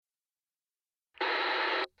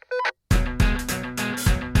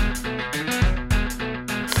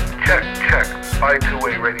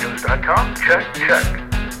BuyTwoWayRadios.com. Check.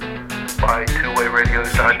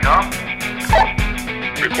 BuyTwoWayRadios.com.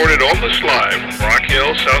 Recorded almost live from Rock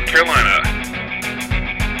Hill, South Carolina.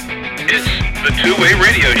 It's the Two-Way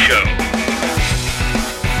Radio Show.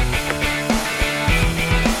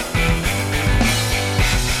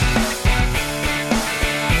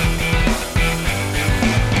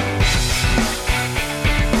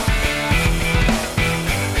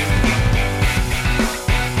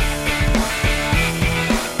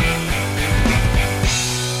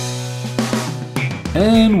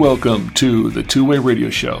 And welcome to the Two-Way Radio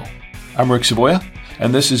Show. I'm Rick Savoya,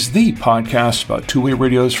 and this is the podcast about two-way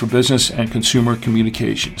radios for business and consumer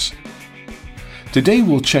communications. Today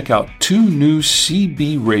we'll check out two new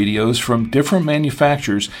CB radios from different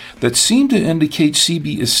manufacturers that seem to indicate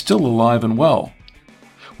CB is still alive and well.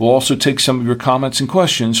 We'll also take some of your comments and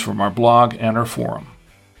questions from our blog and our forum.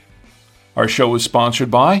 Our show is sponsored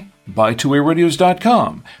by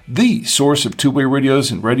BuyTwoWayRadios.com, the source of two-way radios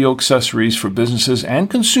and radio accessories for businesses and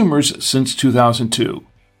consumers since 2002.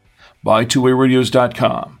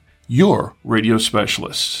 BuyTwoWayRadios.com, your radio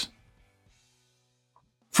specialists.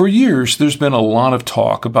 For years, there's been a lot of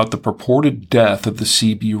talk about the purported death of the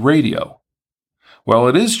CB radio. While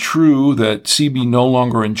it is true that CB no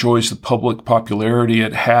longer enjoys the public popularity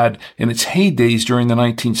it had in its heydays during the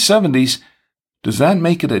 1970s, does that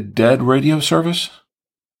make it a dead radio service?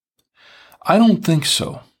 I don't think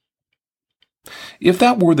so. If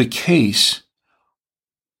that were the case,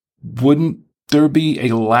 wouldn't there be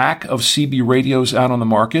a lack of CB radios out on the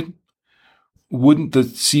market? Wouldn't the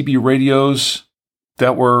CB radios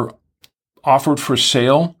that were offered for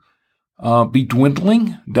sale be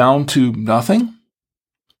dwindling down to nothing?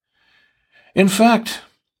 In fact,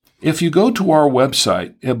 if you go to our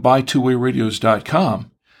website at BuyTwoWayRadios.com,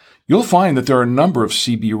 you'll find that there are a number of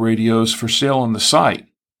CB radios for sale on the site.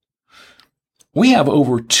 We have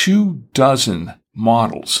over 24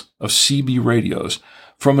 models of CB radios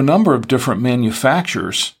from a number of different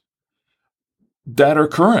manufacturers that are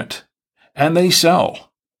current, and they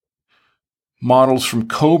sell. Models from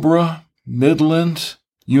Cobra, Midland,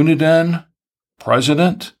 Uniden,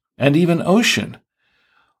 President, and even Ocean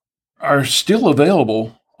are still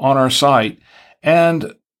available on our site,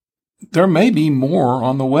 and there may be more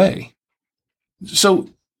on the way. So,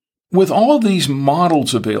 with all these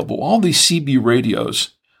models available, all these CB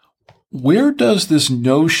radios, where does this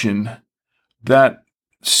notion that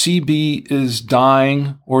CB is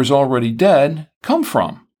dying or is already dead come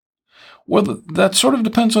from? Well, that sort of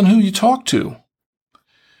depends on who you talk to.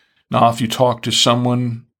 Now, if you talk to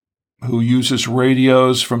someone who uses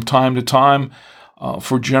radios from time to time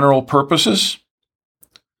for general purposes,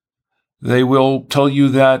 they will tell you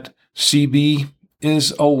that CB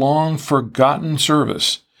is a long-forgotten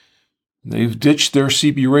service. They've ditched their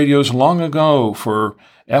CB radios long ago for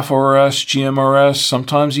FRS, GMRS,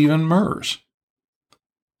 sometimes even MERS.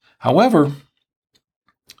 However,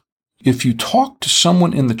 if you talk to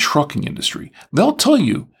someone in the trucking industry, they'll tell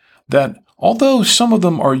you that although some of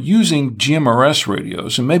them are using GMRS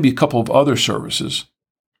radios and maybe a couple of other services,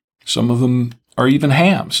 some of them are even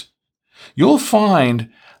hams, you'll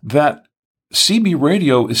find that CB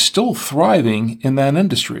radio is still thriving in that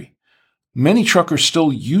industry. Many truckers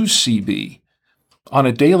still use CB on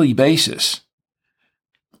a daily basis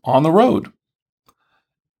on the road.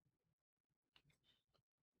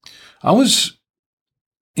 I was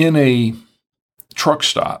in a truck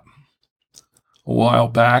stop a while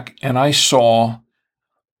back, and I saw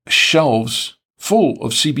shelves full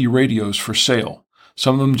of CB radios for sale.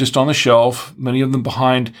 Some of them just on the shelf, many of them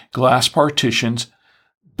behind glass partitions,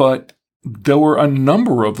 but there were a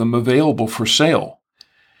number of them available for sale.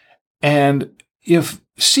 And if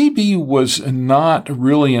CB was not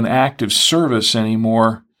really an active service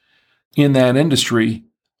anymore in that industry,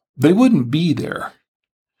 they wouldn't be there.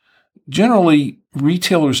 Generally,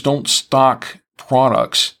 retailers don't stock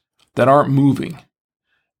products that aren't moving.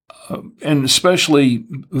 And especially,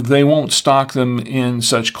 they won't stock them in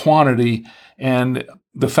such quantity. And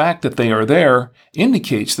the fact that they are there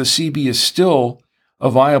indicates the CB is still a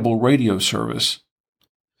viable radio service.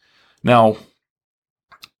 Now,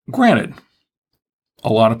 granted,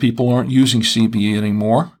 a lot of people aren't using CB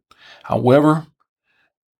anymore. However,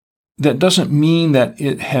 that doesn't mean that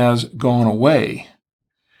it has gone away.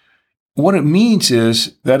 What it means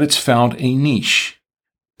is that it's found a niche.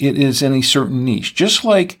 It is in a certain niche, just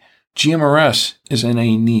like GMRS is in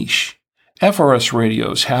a niche. FRS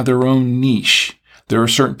radios have their own niche. There are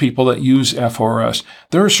certain people that use FRS.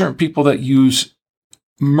 There are certain people that use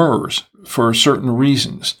MERS for certain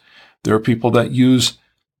reasons. There are people that use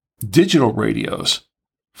digital radios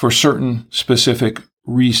for certain specific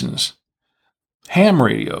reasons. ham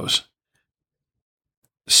radios.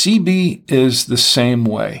 CB is the same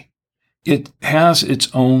way. It has its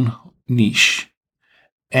own niche.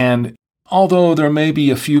 And although there may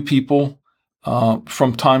be a few people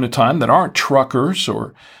from time to time that aren't truckers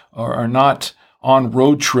or are not on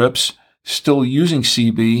road trips still using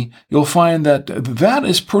CB, you'll find that that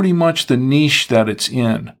is pretty much the niche that it's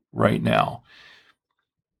in right now.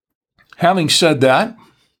 Having said that,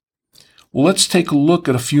 let's take a look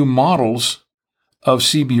at a few models of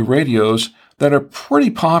CB radios that are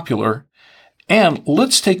pretty popular, and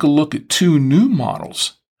let's take a look at two new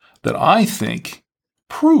models that I think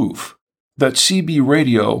prove that CB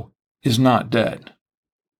radio is not dead.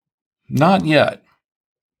 Not yet.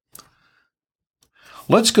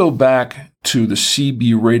 Let's go back to the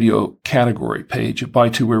CB radio category page at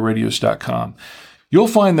buy2wayradios.com. You'll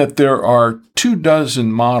find that there are 24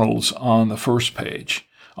 models on the first page.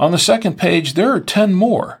 On the second page, there are 10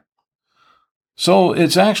 more. So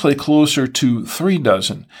it's actually closer to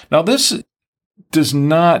 36. Now, this does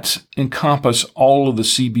not encompass all of the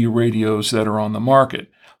CB radios that are on the market.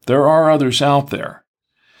 There are others out there.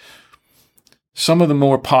 Some of the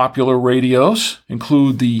more popular radios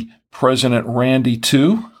include the President Randy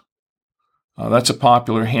II. That's a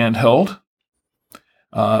popular handheld.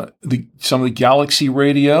 Some of the Galaxy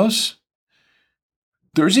radios.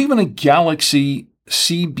 There's even a Galaxy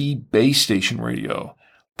CB base station radio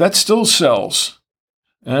that still sells,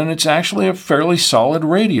 and it's actually a fairly solid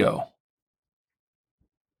radio.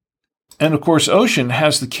 And of course, Ocean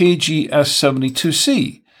has the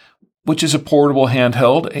KG-S72C, which is a portable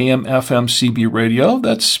handheld AM/FM CB radio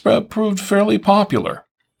that's proved fairly popular.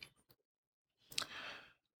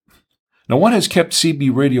 Now, what has kept CB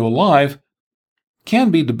radio alive can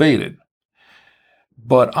be debated,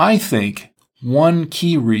 but I think one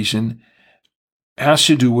key reason has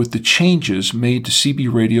to do with the changes made to CB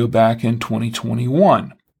radio back in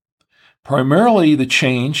 2021. Primarily the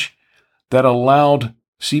change that allowed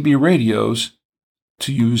CB radios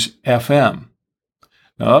to use FM.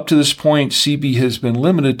 Now, up to this point, CB has been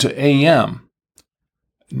limited to AM.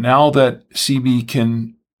 Now that CB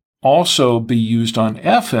can also be used on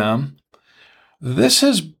FM, this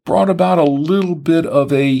has brought about a little bit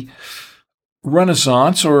of a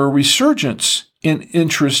renaissance or a resurgence in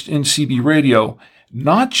interest in CB radio,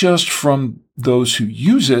 not just from those who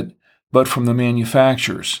use it, but from the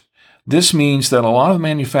manufacturers. This means that a lot of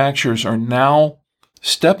manufacturers are now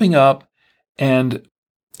stepping up and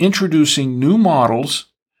introducing new models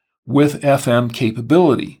with FM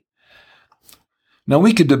capability. Now,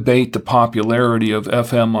 we could debate the popularity of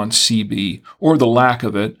FM on CB or the lack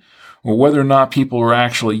of it, or whether or not people are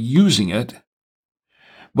actually using it,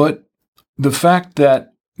 but the fact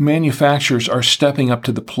that manufacturers are stepping up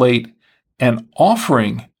to the plate and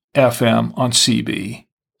offering FM on CB,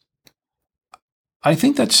 I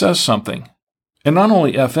think that says something. And not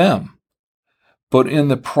only FM, but in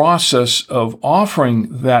the process of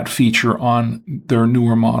offering that feature on their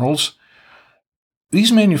newer models,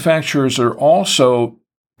 these manufacturers are also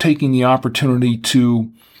taking the opportunity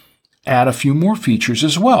to add a few more features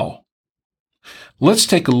as well. Let's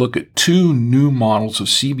take a look at two new models of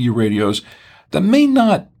CB radios that may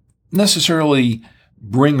not necessarily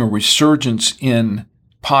bring a resurgence in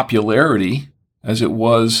popularity as it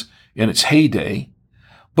was in its heyday,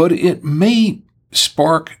 but it may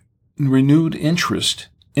spark renewed interest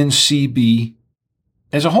in CB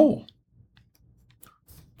as a whole.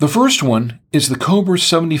 The first one is the Cobra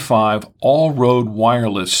 75 all-road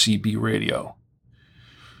wireless CB radio.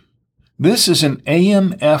 This is an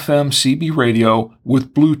AM/FM CB radio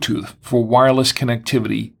with Bluetooth for wireless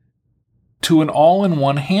connectivity to an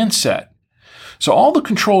all-in-one handset. So all the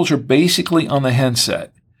controls are basically on the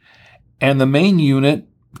handset, and the main unit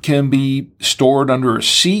can be stored under a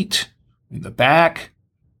seat, in the back,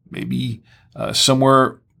 maybe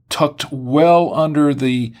somewhere tucked well under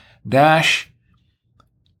the dash,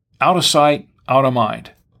 out of sight, out of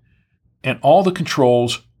mind. And all the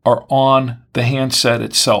controls are on the handset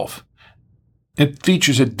itself. It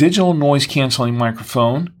features a digital noise-canceling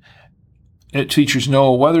microphone. It features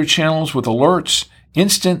NOAA weather channels with alerts,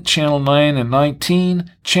 instant channel 9 and 19,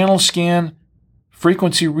 channel scan,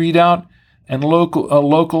 frequency readout, and a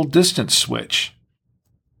local distance switch.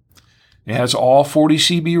 It has all 40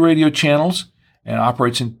 CB radio channels and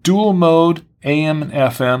operates in dual mode, AM and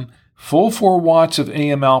FM, full 4 watts of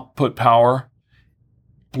AM output power,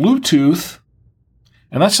 Bluetooth,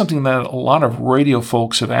 and that's something that a lot of radio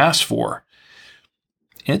folks have asked for.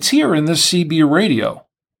 It's here in this CB radio.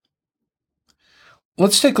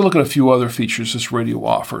 Let's take a look at a few other features this radio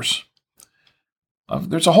offers.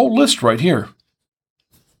 There's a whole list right here.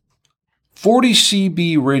 40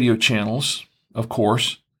 CB radio channels of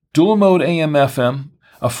course, dual mode AM FM,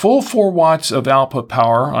 a full 4 watts of output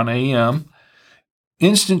power on AM,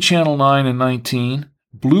 instant channel 9 and 19,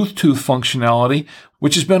 Bluetooth functionality,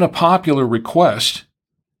 which has been a popular request.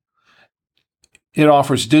 It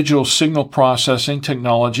offers digital signal processing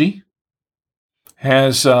technology.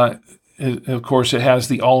 Of course, it has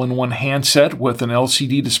the all-in-one handset with an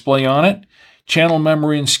LCD display on it, channel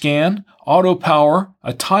memory and scan, auto power,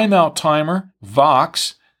 a timeout timer,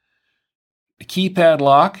 Vox, a keypad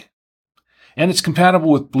lock, and it's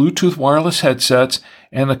compatible with Bluetooth wireless headsets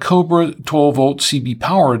and a Cobra 12-volt CB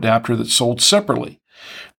power adapter that's sold separately.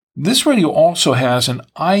 This radio also has an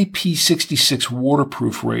IP66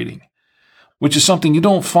 waterproof rating, which is something you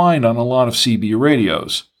don't find on a lot of CB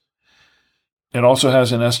radios. It also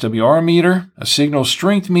has an SWR meter, a signal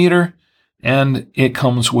strength meter, and it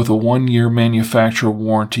comes with a 1-year manufacturer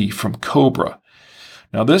warranty from Cobra.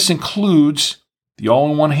 Now, this includes the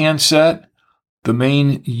all-in-one handset, the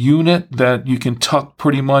main unit that you can tuck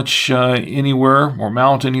pretty much anywhere or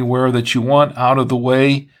mount anywhere that you want out of the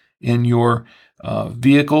way in your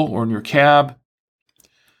vehicle or in your cab.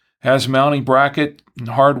 Has a mounting bracket and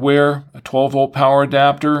hardware, a 12-volt power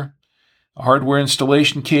adapter, a hardware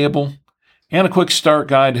installation cable, and a quick start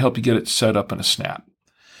guide to help you get it set up in a snap.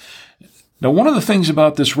 Now, one of the things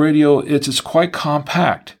about this radio is it's quite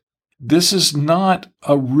compact. This is not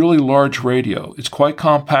a really large radio. It's quite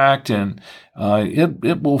compact, and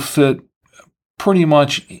it will fit pretty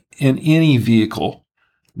much in any vehicle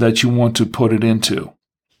that you want to put it into.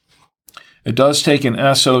 It does take an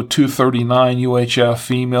SO239 UHF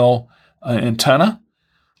female antenna,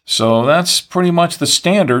 so that's pretty much the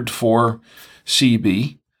standard for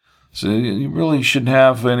CB. So you really shouldn't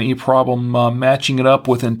have any problem matching it up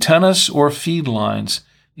with antennas or feed lines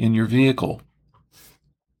in your vehicle.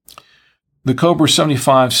 The Cobra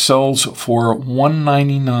 75 sells for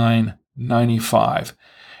 $199.95.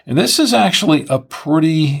 And this is actually a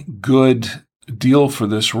pretty good deal for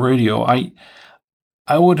this radio. I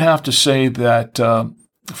would have to say that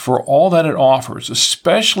for all that it offers,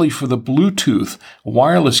 especially for the Bluetooth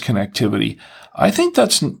wireless connectivity, I think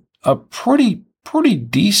that's a pretty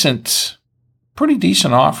decent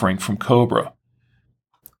offering from Cobra.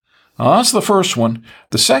 Now, that's the first one.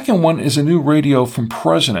 The second one is a new radio from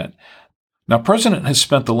President. Now, President has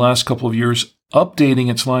spent the last couple of years updating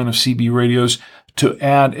its line of CB radios to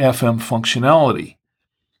add FM functionality.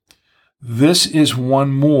 This is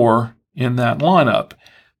one more in that lineup,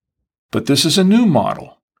 but this is a new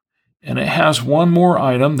model, and it has one more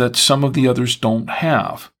item that some of the others don't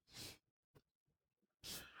have.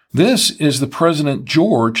 This is the President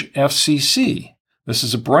George FCC. This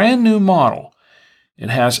is a brand new model. It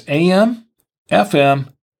has AM,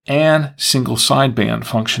 FM, and single sideband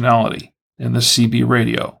functionality in the CB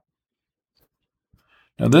radio.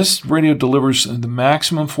 Now, this radio delivers the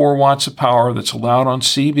maximum 4 watts of power that's allowed on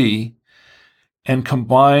CB and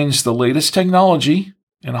combines the latest technology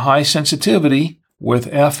and high sensitivity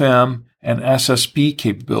with FM and SSB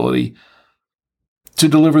capability to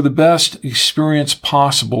deliver the best experience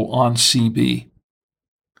possible on CB.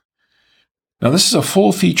 Now, this is a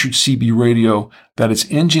full-featured CB radio that is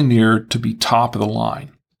engineered to be top of the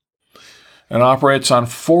line. It operates on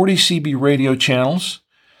 40 CB radio channels,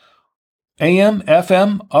 AM,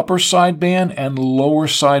 FM, upper sideband, and lower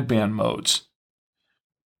sideband modes.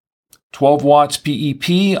 12 watts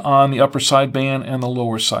PEP on the upper sideband and the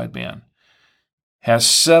lower sideband. Has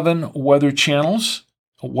 7 weather channels,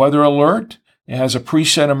 a weather alert. It has a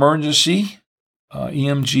preset emergency,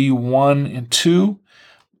 EMG 1 and 2.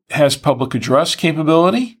 It has public address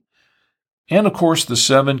capability. And, of course, the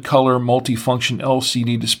 7-color multifunction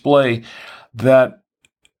LCD display that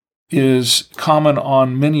is common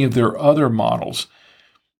on many of their other models.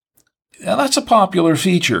 Now, that's a popular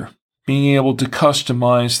feature, being able to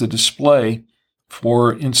customize the display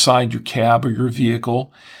for inside your cab or your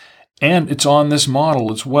vehicle, and it's on this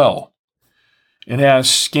model as well. It has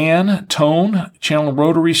scan, tone, channel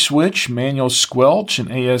rotary switch, manual squelch, and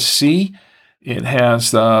ASC. It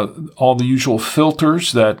has all the usual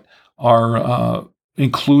filters that are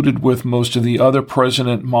included with most of the other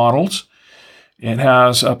President models. It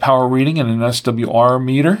has a power reading and an SWR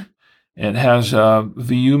meter. It has a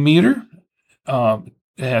VU meter. It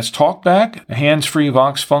has TalkBack, a hands-free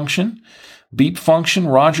Vox function, beep function,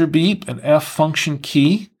 Roger beep, an F function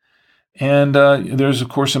key. And there's, of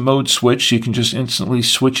course, a mode switch. So you can just instantly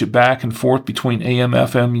switch it back and forth between AM,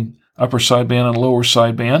 FM, upper sideband, and lower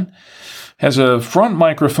sideband. Has a front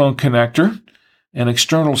microphone connector, an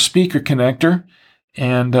external speaker connector,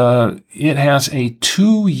 and it has a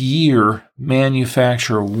 2-year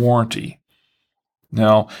manufacturer warranty.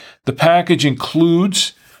 Now, the package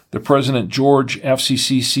includes the President George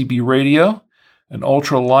FCC CB radio, an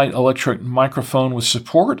ultra-light electric microphone with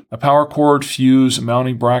support, a power cord, fuse, a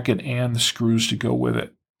mounting bracket, and the screws to go with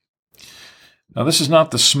it. Now, this is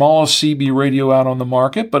not the smallest CB radio out on the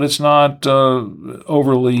market, but it's not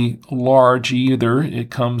overly large either. It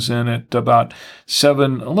comes in at about a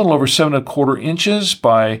little over 7.25 inches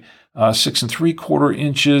by 6 3/4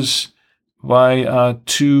 inches by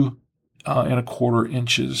 2.25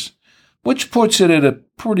 inches, which puts it at a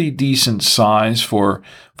pretty decent size for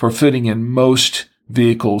fitting in most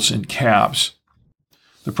vehicles and cabs.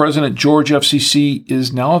 The President George FCC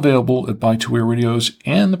is now available at Buy Two Way Radios,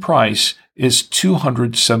 and the price is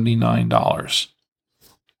 $279.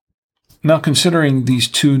 Now, considering these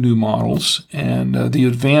two new models and the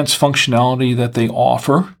advanced functionality that they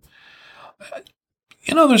offer,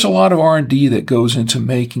 there's a lot of R&D that goes into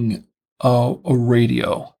making a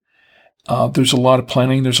radio. There's a lot of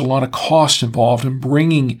planning. There's a lot of cost involved in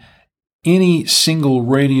bringing any single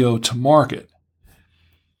radio to market.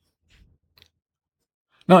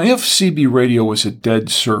 Now, if CB radio was a dead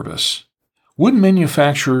service, wouldn't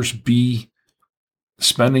manufacturers be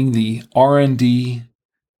spending the R&D,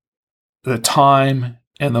 the time,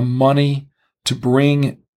 and the money to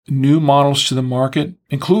bring new models to the market,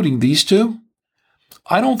 including these two?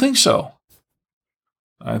 I don't think so.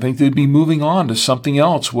 I think they'd be moving on to something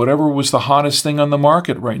else, whatever was the hottest thing on the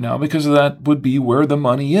market right now, because that would be where the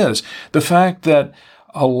money is. The fact that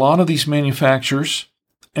a lot of these manufacturers,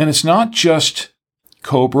 and it's not just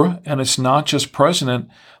Cobra and it's not just President,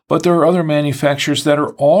 but there are other manufacturers that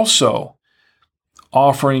are also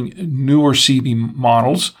offering newer CB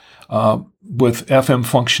models with FM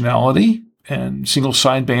functionality and single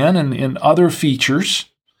sideband and other features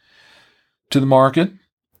to the market.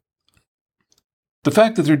 The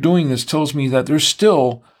fact that they're doing this tells me that there's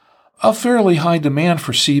still a fairly high demand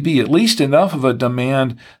for CB, at least enough of a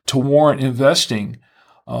demand to warrant investing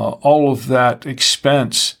all of that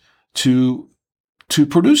expense to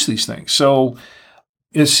produce these things. So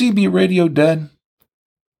is CB radio dead?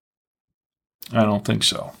 I don't think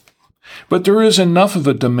so. But there is enough of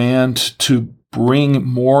a demand to bring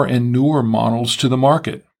more and newer models to the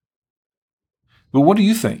market. But what do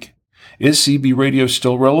you think? Is CB radio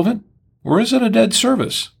still relevant? Or is it a dead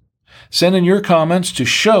service? Send in your comments to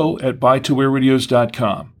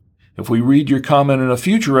show@buytwowayradios.com. If we read your comment in a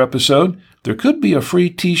future episode, there could be a free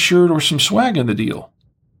t-shirt or some swag in the deal.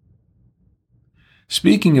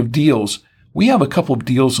 Speaking of deals, we have a couple of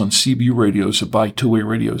deals on CB radios at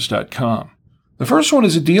buytwowayradios.com. The first one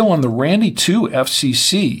is a deal on the Randy 2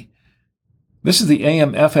 FCC. This is the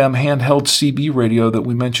AM/FM handheld CB radio that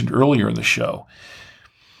we mentioned earlier in the show.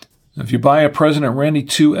 If you buy a President Randy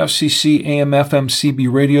 2 FCC AM/FM CB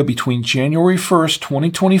radio between January 1st,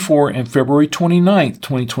 2024 and February 29th,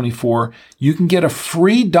 2024, you can get a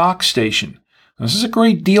free dock station. This is a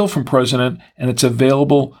great deal from President, and it's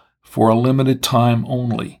available for a limited time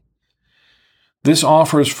only. This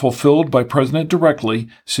offer is fulfilled by President directly,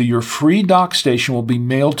 so your free dock station will be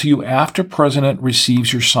mailed to you after President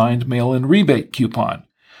receives your signed mail-in rebate coupon.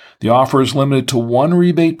 The offer is limited to one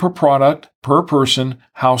rebate per product, per person,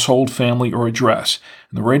 household, family, or address.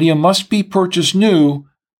 And the radio must be purchased new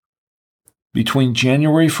between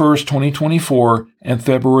January 1st, 2024 and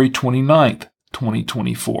February 29th,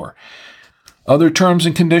 2024. Other terms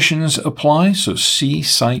and conditions apply, so see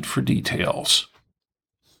site for details.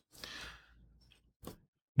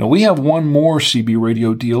 Now, we have one more CB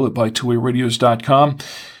radio deal at buytwowayradios.com.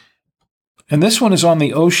 And this one is on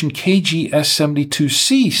the Ocean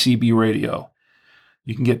KG-S72C CB radio.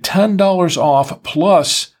 You can get $10 off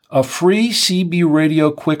plus a free CB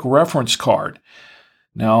radio quick reference card.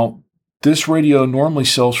 Now, this radio normally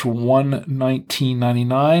sells for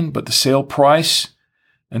 $119.99, but the sale price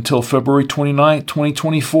until February 29th,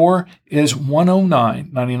 2024 is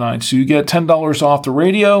 $109.99. So you get $10 off the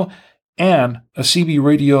radio and a CB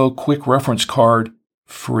radio quick reference card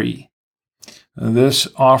free. This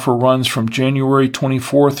offer runs from January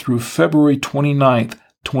 24th through February 29th,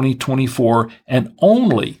 2024, and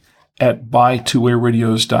only at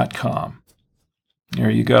buytwowayradios.com. There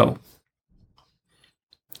you go.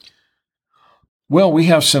 Well, we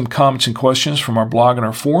have some comments and questions from our blog and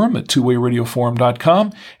our forum at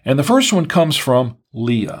twowayradioforum.com, and the first one comes from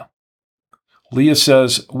Leah. Leah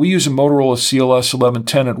says, we use a Motorola CLS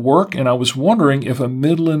 1110 at work, and I was wondering if a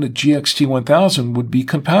Midland GXT 1000 would be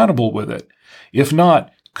compatible with it. If not,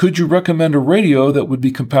 could you recommend a radio that would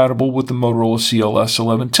be compatible with the Motorola CLS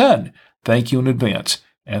 1110? Thank you in advance.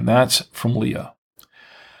 And that's from Leah.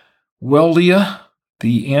 Well, Leah,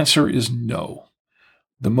 the answer is no.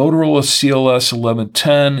 The Motorola CLS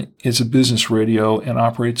 1110 is a business radio and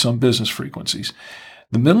operates on business frequencies.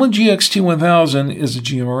 The Midland GXT1000 is a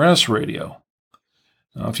GMRS radio.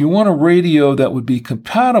 Now, if you want a radio that would be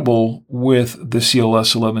compatible with the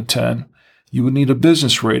CLS 1110, you would need a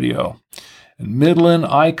business radio. And Midland,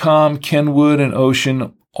 ICOM, Kenwood, and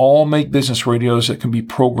Ocean all make business radios that can be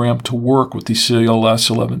programmed to work with the CLS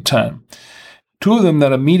 1110. Two of them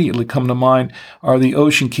that immediately come to mind are the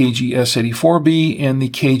Ocean KG-S84B and the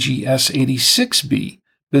KG-S86B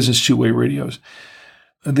business two-way radios.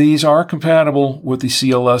 These are compatible with the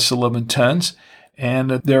CLS 1110s,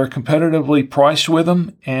 and they're competitively priced with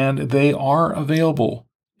them, and they are available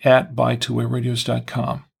at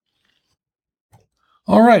buytwowayradios.com.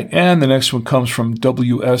 All right, and the next one comes from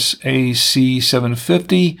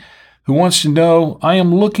WSAC750, who wants to know, I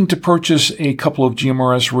am looking to purchase a couple of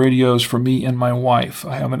GMRS radios for me and my wife.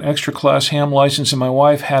 I have an extra class ham license and my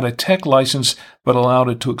wife had a tech license but allowed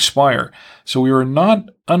it to expire. So we are not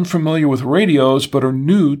unfamiliar with radios but are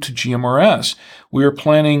new to GMRS. We are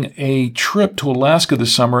planning a trip to Alaska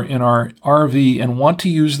this summer in our RV and want to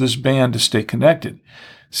use this band to stay connected.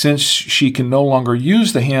 Since she can no longer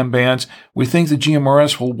use the ham bands, we think the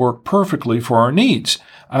GMRS will work perfectly for our needs.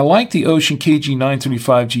 I like the Ocean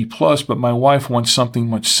KG935G Plus, but my wife wants something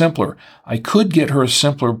much simpler. I could get her a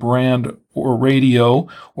simpler brand or radio,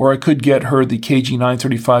 or I could get her the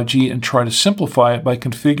KG935G and try to simplify it by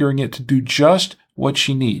configuring it to do just what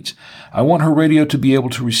she needs. I want her radio to be able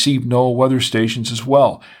to receive NOAA weather stations as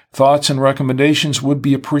well. Thoughts and recommendations would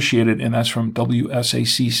be appreciated, and that's from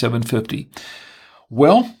WSAC750.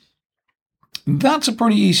 Well, that's a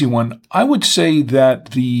pretty easy one. I would say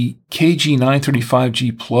that the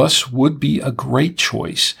KG935G Plus would be a great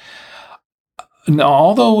choice. Now,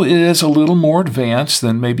 although it is a little more advanced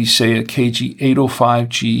than maybe, say, a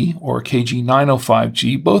KG805G or a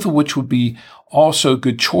KG905G, both of which would be also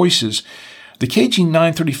good choices, the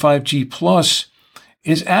KG935G Plus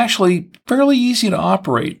is actually fairly easy to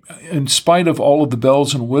operate in spite of all of the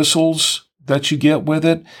bells and whistles that you get with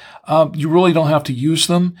it. You really don't have to use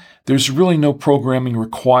them. There's really no programming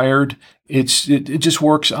required. It just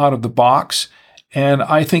works out of the box. And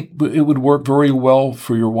I think it would work very well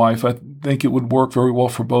for your wife. I think it would work very well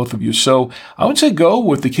for both of you. So I would say go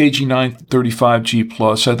with the KG935G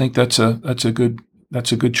Plus. I think that's a good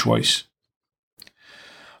choice.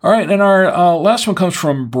 All right, and our last one comes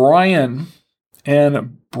from Brian,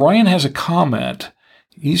 and Brian has a comment.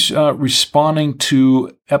 He's responding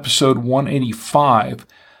to episode 185,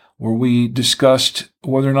 where we discussed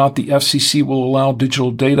whether or not the FCC will allow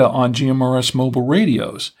digital data on GMRS mobile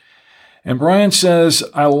radios. And Brian says,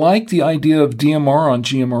 I like the idea of DMR on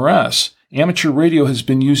GMRS. Amateur radio has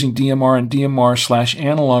been using DMR and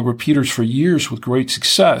DMR/analog repeaters for years with great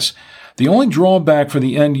success. The only drawback for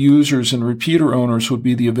the end users and repeater owners would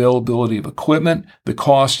be the availability of equipment, the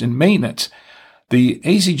cost, and maintenance. The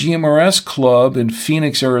AZGMRS Club in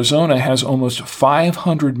Phoenix, Arizona has almost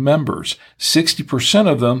 500 members.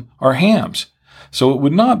 60% of them are hams. So it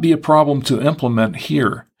would not be a problem to implement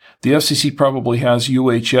here. The FCC probably has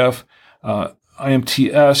UHF,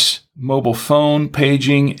 IMTS, mobile phone,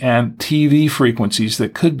 paging, and TV frequencies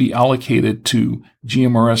that could be allocated to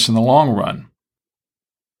GMRS in the long run.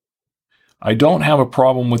 I don't have a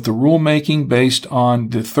problem with the rulemaking based on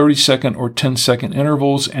the 30-second or 10-second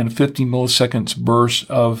intervals and 50 milliseconds bursts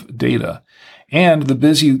of data, and the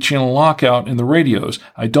busy channel lockout in the radios.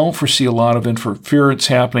 I don't foresee a lot of interference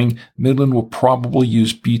happening. Midland will probably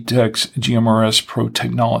use BTEC's GMRS Pro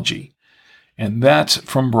technology. And that's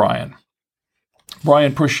from Brian.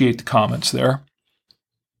 Brian, appreciate the comments there.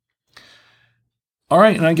 All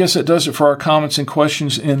right, and I guess that does it for our comments and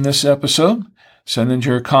questions in this episode. Send in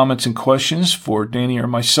your comments and questions for Danny or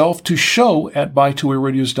myself to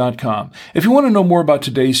show@buytwowayradios.com. If you want to know more about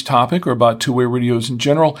today's topic or about two-way radios in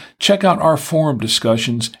general, check out our forum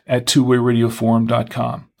discussions at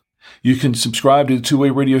twowayradioforum.com. You can subscribe to the Two-Way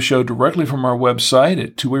Radio Show directly from our website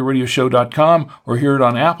at twowayradioshow.com or hear it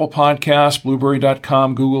on Apple Podcasts,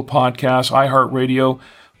 Blueberry.com, Google Podcasts, iHeartRadio,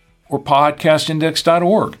 or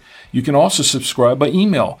podcastindex.org. You can also subscribe by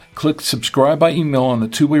email. Click subscribe by email on the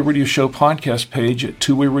Two-Way Radio Show podcast page at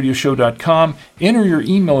twowayradioshow.com. Enter your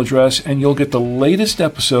email address and you'll get the latest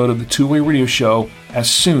episode of the Two-Way Radio Show as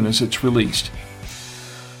soon as it's released.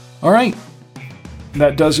 All right,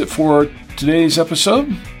 that does it for today's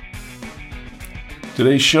episode.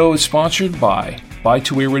 Today's show is sponsored by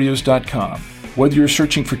buytwowayradios.com. Whether you're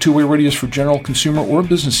searching for two-way radios for general consumer or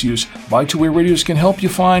business use, Buy Two-Way Radios can help you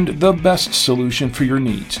find the best solution for your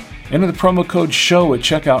needs. Enter the promo code SHOW at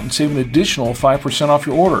checkout and save an additional 5% off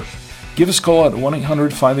your order. Give us a call at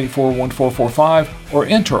 1-800-584-1445 or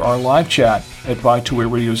enter our live chat at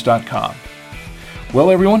buytwowayradios.com. Well,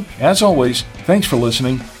 everyone, as always, thanks for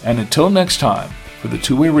listening, and until next time, For the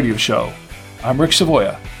Two-Way Radio Show, I'm Rick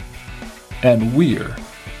Savoya, and we're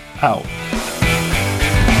out.